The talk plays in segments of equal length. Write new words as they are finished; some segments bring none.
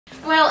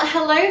Well,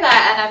 hello there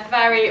and a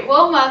very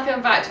warm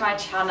welcome back to my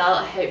channel.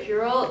 I hope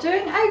you're all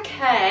doing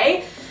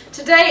okay.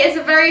 Today is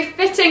a very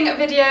fitting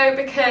video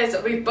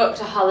because we've booked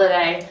a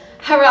holiday.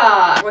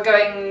 Hurrah! We're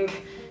going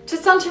to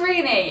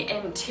Santorini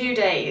in 2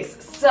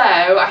 days. So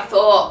I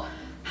thought,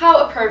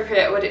 how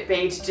appropriate would it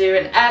be to do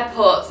an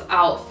airport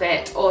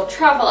outfit or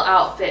travel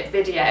outfit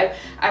video?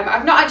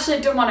 I've not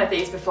actually done one of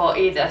these before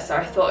either, so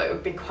I thought it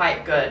would be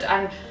quite good.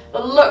 And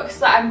the looks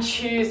that I'm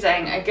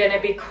choosing are going to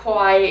be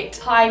quite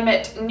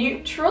climate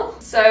neutral,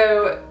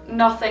 so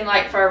nothing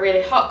like for a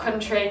really hot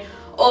country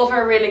or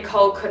for a really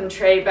cold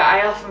country, but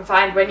I often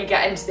find when you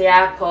get into the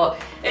airport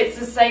it's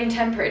the same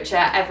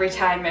temperature every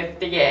time of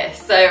the year,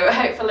 so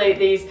hopefully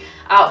these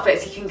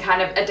outfits you can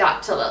kind of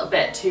adapt a little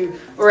bit to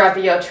wherever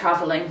you're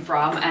travelling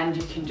from, and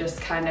you can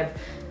just kind of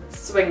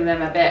swing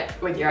them a bit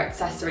with your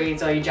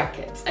accessories or your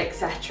jackets,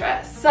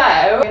 etc. So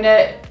I'm going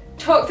to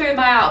talk through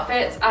my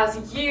outfits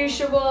as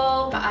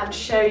usual and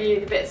show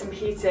you the bits and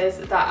pieces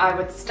that I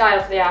would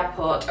style for the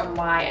airport and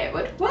why it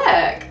would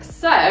work.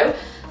 So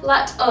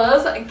let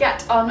us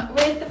get on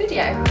with the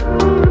video.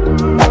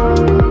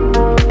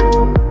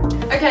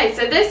 Okay,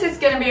 so this is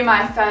going to be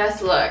my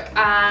first look,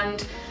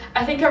 and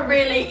I think a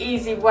really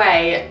easy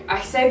way,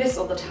 I say this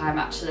all the time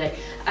actually,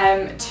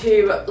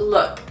 to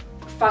look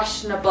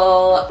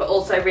fashionable but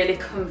also really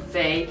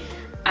comfy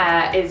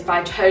is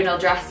by tonal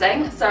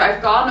dressing. So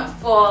I've gone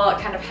for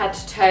kind of head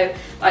to toe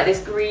like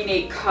this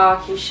greeny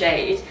khaki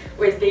shade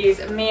with these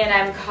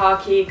M&M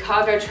khaki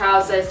cargo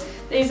trousers.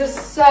 These are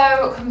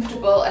so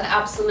comfortable and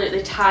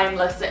absolutely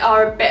timeless. They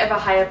are a bit of a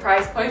higher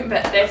price point,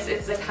 but this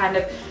is the kind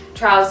of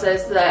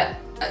trousers that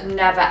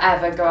never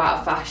ever go out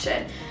of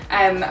fashion.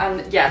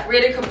 And yeah,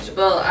 really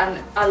comfortable,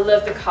 and I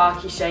love the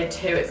khaki shade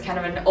too. It's kind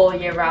of an all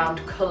year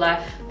round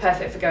colour,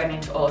 perfect for going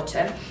into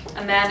autumn.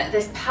 And then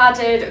this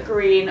padded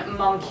green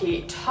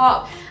monkey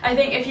top. I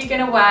think if you're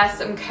going to wear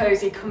some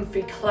cosy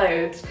comfy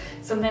clothes,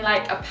 something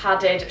like a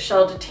padded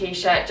shoulder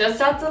t-shirt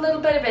just adds a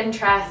little bit of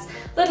interest,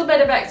 a little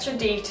bit of extra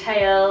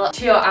detail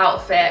to your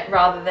outfit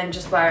rather than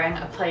just wearing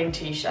a plain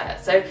t-shirt.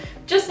 So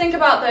just think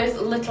about those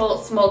little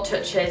small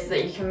touches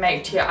that you can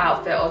make to your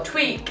outfit or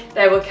tweak.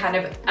 They will kind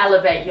of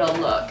elevate your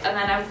look. And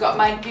then I've got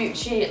my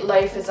Gucci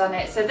loafers on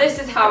it. So this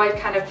is how I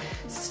kind of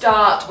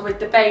start with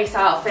the base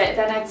outfit,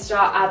 then I'd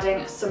start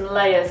adding some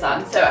layers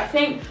on. So I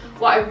think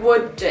what I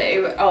would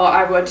do, or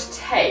I would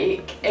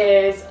take,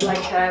 is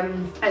like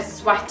a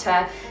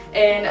sweater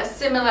in a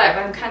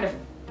similar,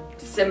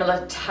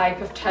 similar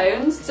type of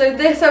tones. So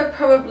this I'd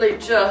probably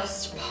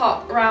just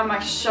pop around my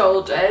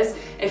shoulders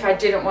if I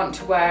didn't want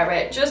to wear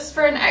it, just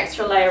for an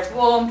extra layer of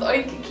warmth, or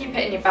you can keep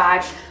it in your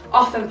bag.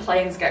 Often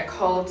planes get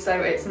cold,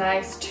 so it's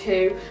nice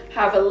to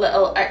have a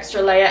little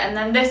extra layer. And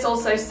then this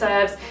also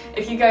serves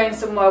if you're going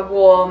somewhere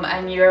warm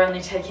and you're only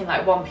taking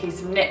like one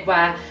piece of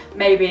knitwear,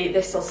 maybe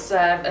this will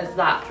serve as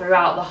that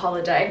throughout the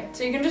holiday.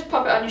 So you can just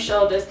pop it on your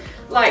shoulders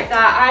like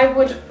that. I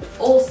would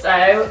also,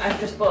 I've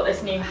just bought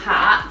this new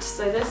hat,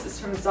 so this is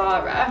from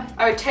Zara.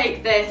 I would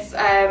take this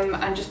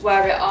and just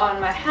wear it on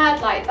my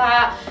head like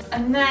that,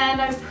 and then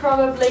I'd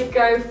probably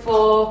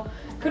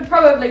could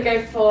probably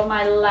go for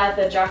my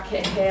leather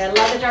jacket here.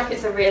 Leather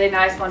jacket's a really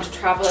nice one to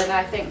travel in,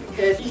 I think,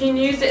 because you can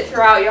use it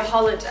throughout your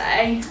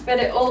holiday, but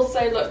it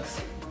also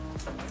looks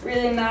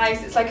really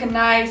nice. It's like a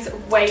nice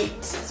weight,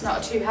 it's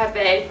not too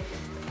heavy,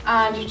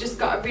 and you've just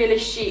got a really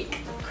chic,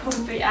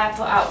 comfy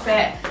airport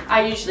outfit.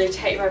 I usually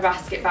take my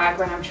basket bag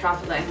when I'm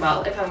traveling,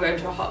 well, if I'm going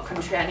to a hot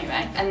country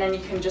anyway, and then you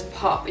can just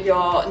pop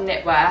your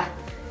knitwear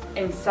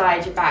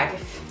inside your bag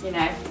if, you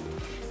know,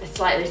 a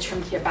slightly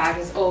chunkier bag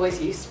is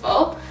always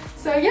useful.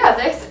 So yeah,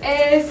 this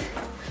is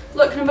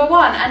look number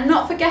one, and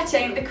not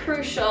forgetting the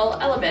crucial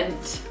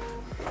element.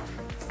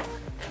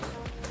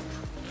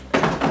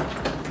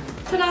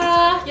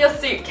 Ta-da! Your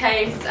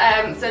suitcase.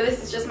 So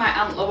this is just my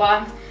antler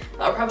one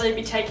that I'll probably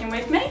be taking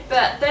with me,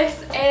 but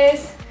this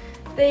is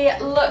the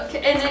look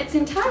in its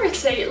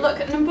entirety, look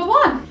at number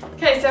one.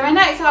 Okay, so my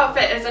next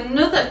outfit is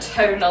another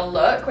tonal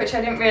look, which I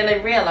didn't really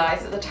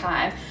realise at the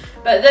time.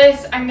 But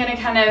this, I'm going to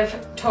kind of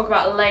talk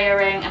about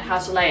layering and how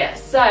to layer.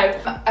 So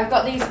I've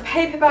got these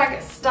paper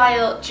bag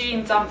style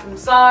jeans on from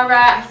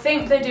Zara. I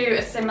think they do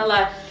a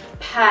similar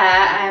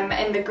pair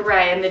in the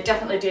grey, and they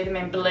definitely do them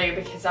in blue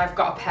because I've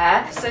got a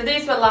pair. So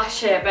these were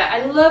last year, but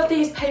I love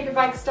these paper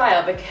bag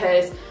style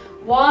because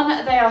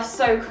one, they are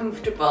so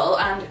comfortable,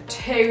 and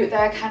two,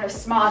 they're kind of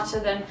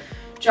smarter than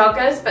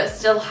joggers but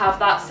still have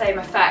that same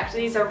effect.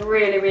 These are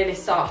really, really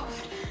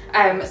soft.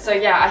 So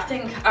yeah, I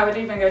think I would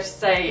even go to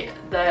say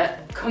they're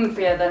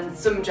comfier than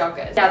some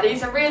joggers. Yeah,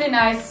 these are really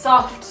nice,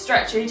 soft,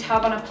 stretchy to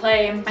have on a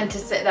plane and to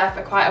sit there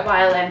for quite a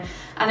while in.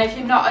 And if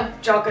you're not a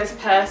joggers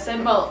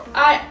person, well,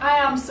 I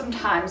am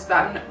sometimes, but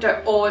I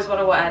don't always want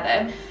to wear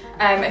them.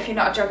 If you're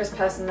not a joggers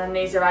person, then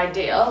these are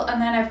ideal.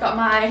 And then I've got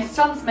my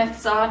Stan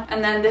Smiths on,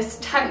 and then this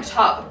tank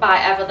top by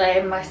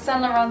Everlane, my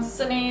Saint Laurent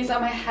sunnies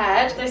on my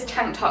head. This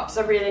tank top's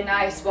a really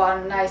nice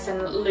one, nice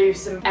and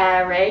loose and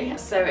airy.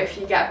 So if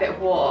you get a bit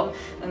warm,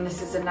 then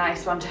this is a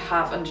nice one to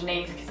have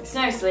underneath because it's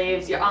no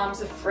sleeves, your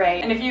arms are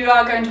free. And if you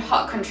are going to a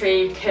hot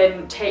country, you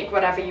can take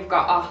whatever you've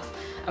got off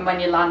and when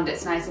you land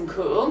it's nice and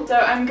cool. So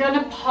I'm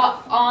gonna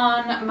pop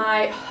on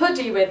my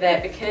hoodie with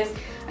it because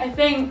I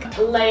think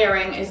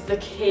layering is the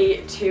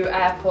key to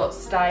airport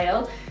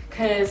style,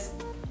 because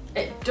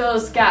it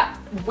does get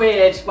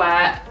weird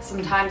where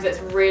sometimes it's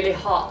really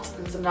hot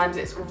and sometimes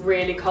it's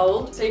really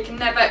cold. So you can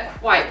never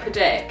quite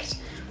predict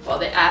what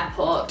the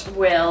airport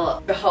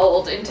will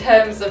behold in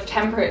terms of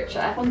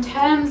temperature. In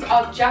terms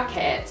of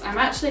jackets, I'm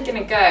actually going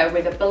to go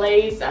with a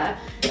blazer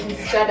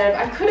instead of,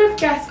 I could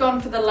have gone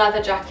for the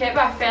leather jacket,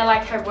 but I feel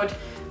like I would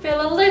feel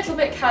a little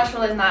bit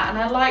casual in that, and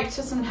I like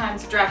to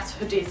sometimes dress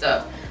hoodies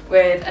up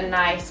with a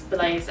nice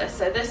blazer.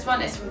 So this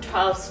one is from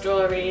 12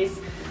 Stories.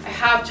 I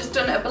have just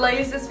done a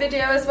blazers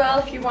video as well.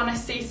 If you want to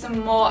see some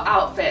more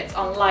outfits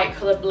on light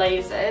coloured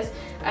blazers,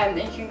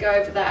 you can go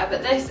over there,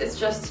 but this is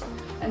just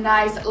a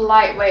nice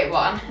lightweight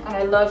one, and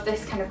I love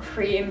this kind of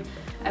cream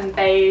and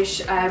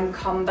beige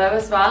combo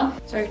as well.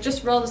 So I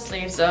just roll the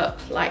sleeves up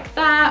like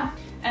that,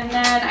 and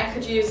then I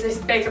could use this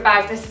bigger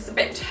bag. This is a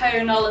bit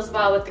tonal as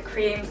well with the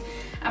creams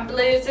and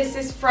blues. This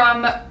is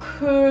from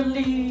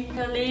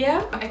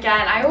Lydia.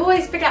 Again, I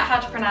always forget how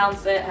to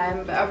pronounce it,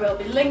 but I will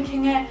be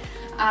linking it.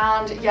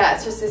 And yeah,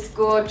 it's just this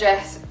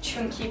gorgeous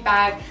chunky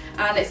bag,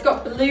 and it's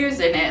got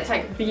blues in it. It's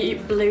like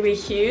bluey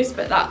hues,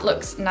 but that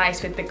looks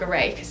nice with the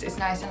grey because it's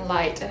nice and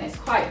light, and it's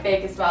quite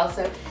big as well,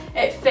 so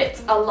it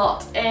fits a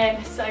lot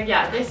in. So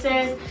yeah, this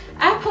is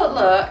airport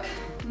look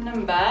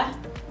number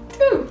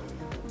 2.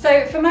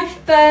 So for my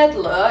third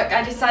look,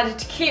 I decided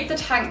to keep the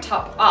tank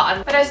top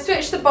on, but I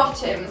switched the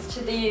bottoms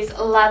to these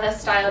leather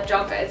style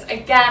joggers.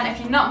 Again, if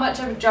you're not much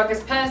of a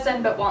joggers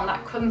person but want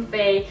that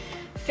comfy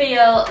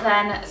feel,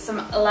 then some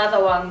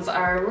leather ones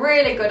are a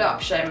really good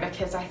option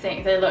because I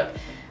think they look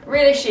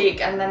really chic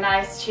and they're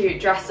nice to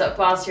dress up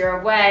whilst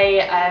you're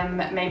away,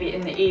 maybe in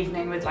the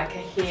evening with like a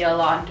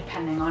heel on,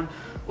 depending on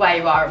where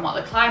you are and what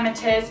the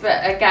climate is.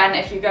 But again,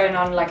 if you're going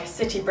on like a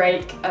city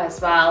break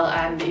as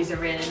well, these are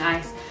really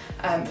nice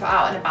for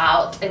out and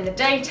about in the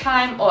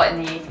daytime or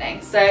in the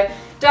evening. So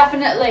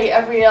definitely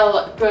a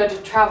real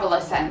good travel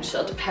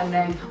essential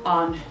depending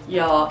on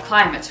your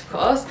climate, of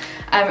course,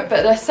 but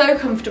they're so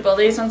comfortable.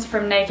 These ones are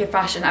from Naked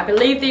Fashion. I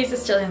believe these are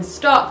still in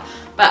stock,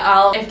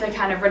 but if they're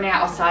kind of running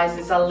out of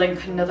sizes, I'll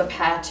link another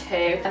pair too.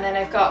 And then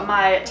I've got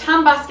my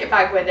tan basket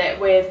bag with it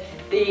with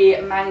the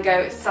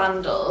mango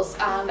sandals,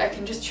 and I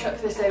can just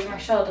chuck this over my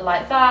shoulder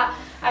like that.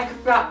 I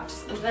could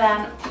perhaps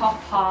then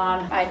pop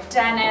on my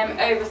denim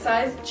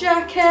oversized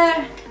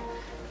jacket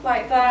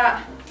like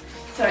that,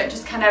 so it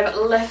just kind of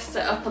lifts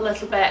it up a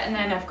little bit. And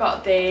then I've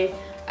got the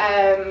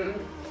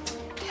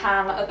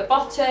tan at the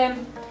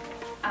bottom,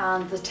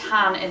 and the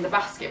tan in the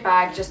basket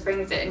bag just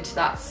brings it into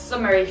that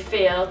summery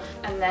feel,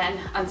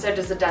 and so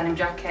does the denim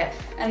jacket.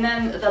 And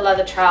then the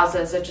leather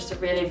trousers are just a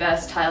really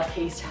versatile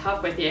piece to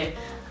have with you,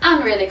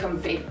 and really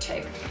comfy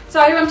too. So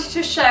I wanted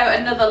to show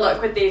another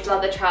look with these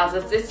leather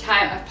trousers. This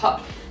time I've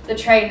popped the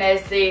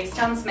trainers, the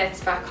Stan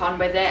Smiths, back on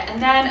with it, and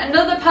then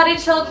another padded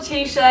shoulder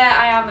t-shirt.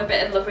 I am a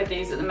bit in love with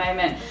these at the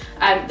moment.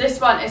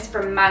 This one is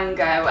from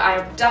Mango.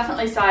 I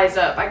definitely size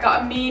up. I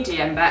got a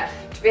medium, but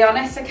to be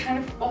honest, I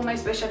kind of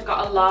almost wish I'd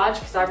got a large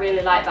because I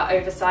really like that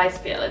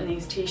oversized feel in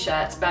these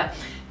t-shirts. But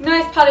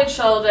nice padded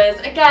shoulders.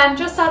 Again,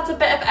 just adds a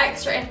bit of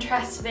extra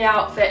interest to the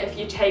outfit if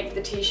you take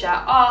the t-shirt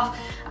off,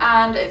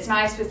 and it's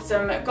nice with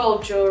some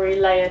gold jewellery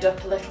layered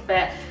up a little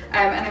bit.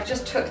 And I've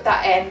just tucked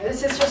that in.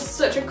 This is just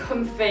such a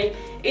comfy,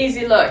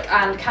 easy look,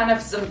 and kind of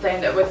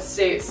something that would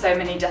suit so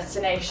many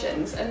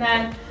destinations. And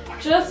then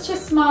just to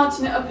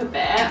smarten it up a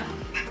bit,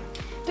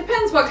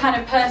 depends what kind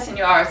of person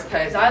you are, I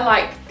suppose. I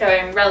like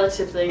going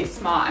relatively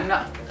smart. I'm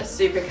not a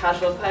super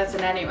casual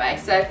person anyway,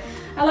 so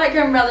I like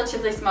going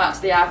relatively smart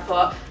to the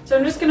airport. So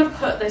I'm just going to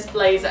put this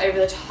blazer over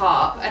the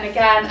top. And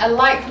again, a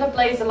light colour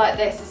blazer like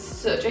this is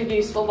such a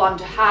useful one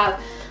to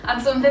have, and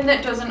something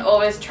that doesn't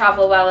always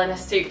travel well in a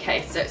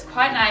suitcase, so it's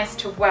quite nice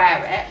to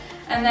wear it.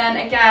 And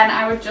then again,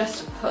 I would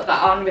just put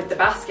that on with the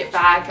basket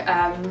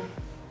bag.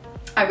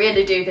 I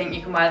really do think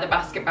you can wear the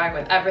basket bag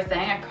with everything.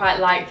 I quite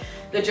like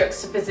the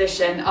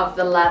juxtaposition of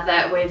the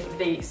leather with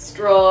the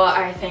straw.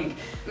 I think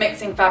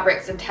mixing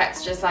fabrics and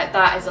textures like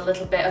that is a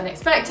little bit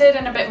unexpected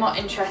and a bit more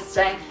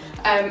interesting.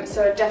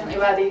 So I'd definitely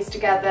wear these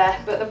together.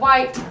 But the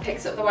white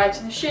picks up the white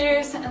in the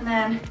shoes, and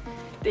then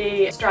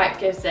the stripe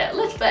gives it a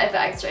little bit of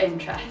extra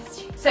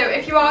interest. So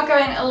if you are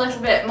going a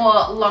little bit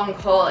more long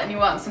haul and you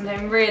want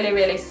something really,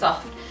 really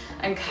soft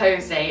and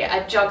cozy,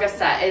 a jogger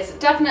set is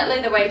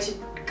definitely the way to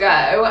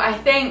go. I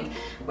think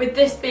with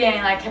this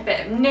being like a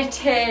bit of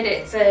knitted,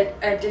 it's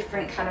a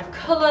different kind of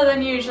colour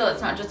than usual.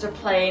 It's not just a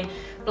plain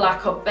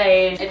black or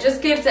beige. It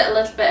just gives it a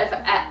little bit of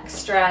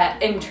extra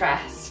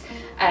interest,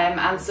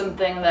 and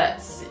something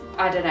that's,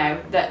 I don't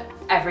know, that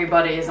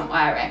everybody isn't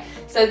wearing.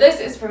 So this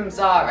is from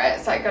Zara.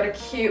 It's like got a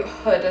cute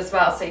hood as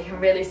well, so you can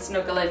really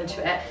snuggle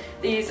into it.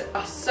 These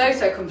are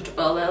so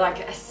comfortable. They're like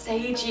a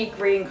sagey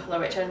green colour,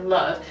 which I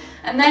love.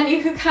 And then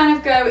you could kind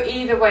of go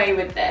either way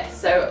with this.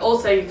 So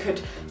also you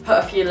could put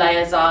a few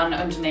layers on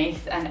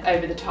underneath and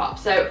over the top.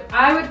 So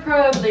I would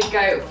probably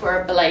go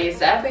for a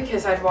blazer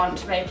because I'd want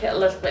to make it a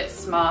little bit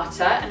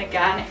smarter. And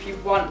again, if you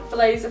want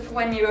blazer for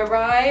when you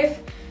arrive.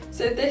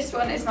 So this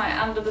one is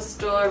my Under the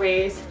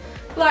Stories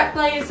black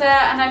blazer,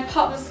 and I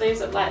pop the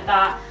sleeves up like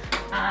that,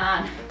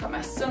 and got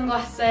my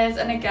sunglasses,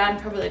 and again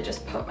probably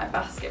just put my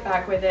basket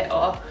bag with it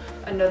or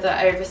another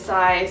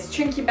oversized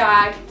chunky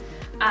bag.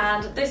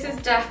 And this is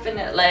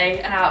definitely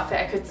an outfit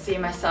I could see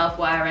myself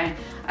wearing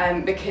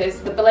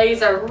because the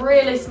blazer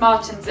really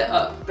smartens it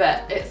up,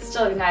 but it's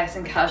still nice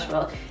and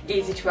casual,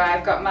 easy to wear.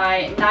 I've got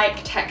my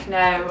Nike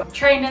Techno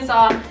trainers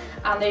on,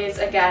 and these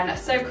again are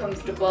so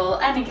comfortable.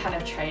 Any kind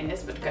of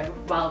trainers would go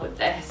well with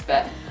this,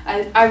 but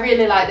I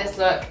really like this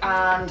look,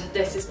 and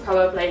this is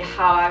probably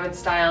how I would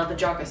style the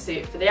jogger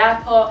suit for the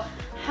airport.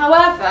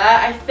 However,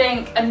 I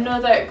think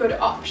another good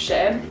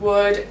option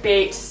would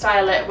be to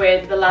style it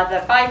with the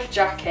leather biker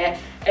jacket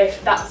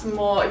if that's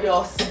more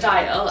your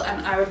style,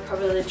 and I would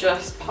probably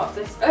just pop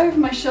this over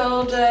my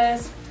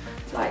shoulders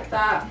like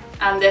that.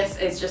 And this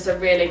is just a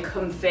really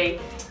comfy,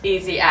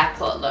 easy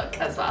airport look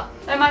as well.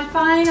 So my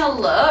final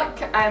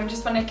look, I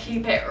just want to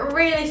keep it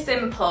really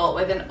simple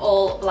with an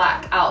all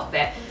black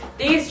outfit.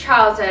 These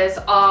trousers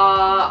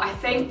are, I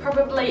think,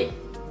 probably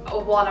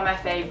one of my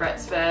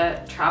favourites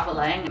for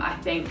travelling. I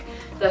think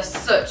they're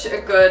such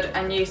a good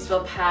and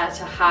useful pair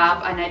to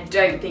have, and I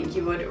don't think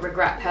you would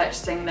regret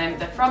purchasing them.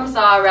 They're from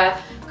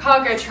Zara,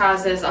 cargo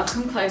trousers. I'll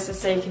come closer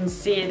so you can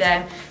see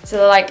them. So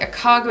they're like a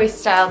cargo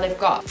style. They've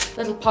got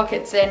little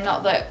pockets in,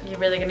 not that you're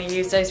really going to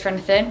use those for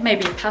anything,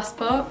 maybe a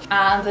passport.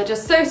 And they're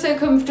just so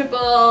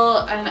comfortable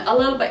and a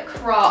little bit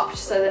cropped,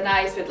 so they're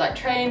nice with like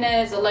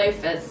trainers or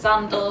loafers,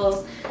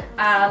 sandals,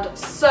 and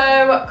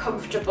so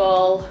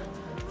comfortable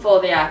for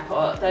the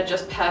airport. They're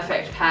just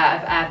perfect pair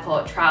of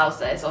airport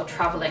trousers or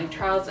travelling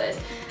trousers.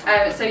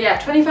 So yeah,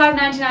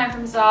 £25.99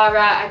 from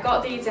Zara. I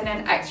got these in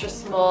an extra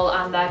small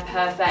and they're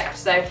perfect.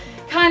 So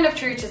kind of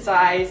true to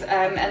size,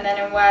 and then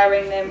I'm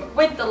wearing them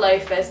with the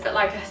loafers, but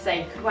like I say,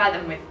 you could wear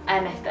them with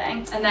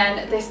anything. And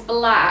then this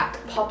black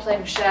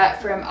poplin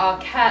shirt from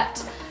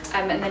Arquette,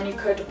 and then you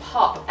could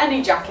pop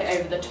any jacket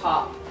over the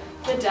top.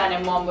 The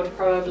denim one would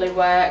probably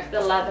work, the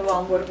leather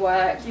one would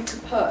work. You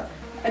could put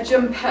a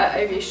jumper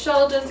over your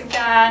shoulders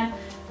again,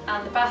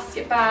 and the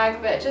basket bag,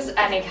 but just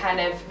any kind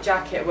of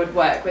jacket would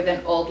work with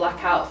an all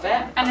black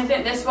outfit. And I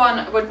think this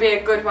one would be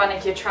a good one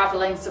if you're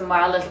travelling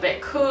somewhere a little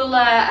bit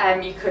cooler.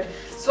 You could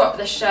swap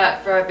the shirt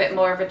for a bit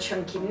more of a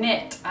chunky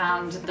knit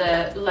and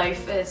the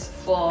loafers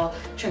for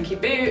chunky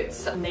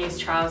boots, and these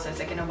trousers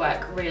are going to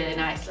work really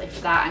nicely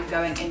for that and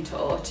going into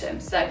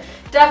autumn. So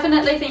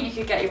definitely think you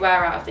could get your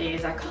wear out of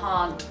these. I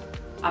can't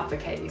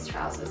advocate these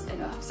trousers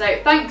enough. So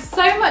thanks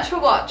so much for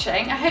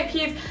watching. I hope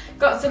you've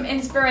got some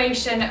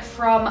inspiration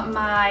from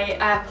my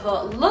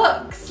airport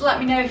looks.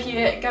 Let me know if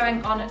you're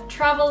going on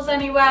travels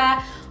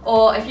anywhere,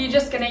 or if you're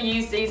just going to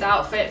use these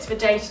outfits for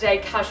day-to-day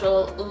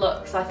casual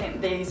looks. I think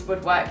these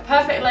would work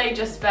perfectly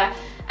just for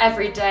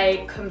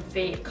everyday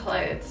comfy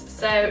clothes.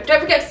 So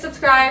don't forget to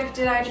subscribe.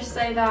 Did I just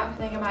say that? I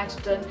think I might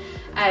have done.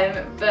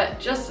 But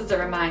just as a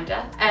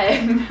reminder,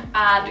 and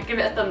give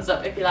it a thumbs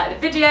up if you like the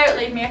video.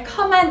 Leave me a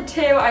comment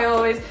too. I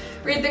always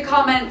read the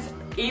comments.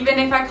 Even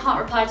if I can't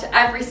reply to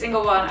every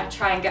single one, I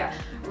try and get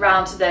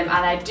around to them,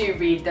 and I do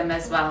read them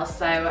as well.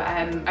 So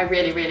I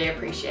really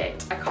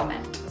appreciate a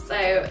comment.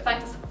 So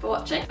thanks for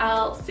watching.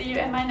 I'll see you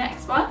in my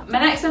next one. My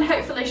next one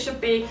hopefully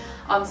should be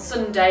on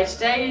Sunday.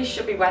 Today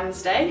should be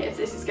Wednesday if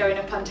this is going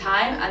up on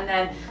time, and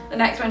then the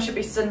next one should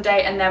be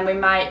Sunday, and then we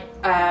might,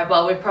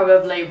 well, we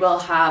probably will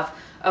have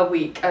a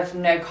week of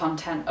no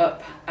content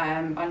up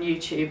on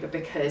YouTube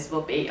because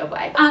we'll be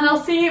away. And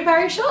I'll see you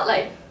very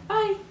shortly.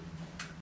 Bye.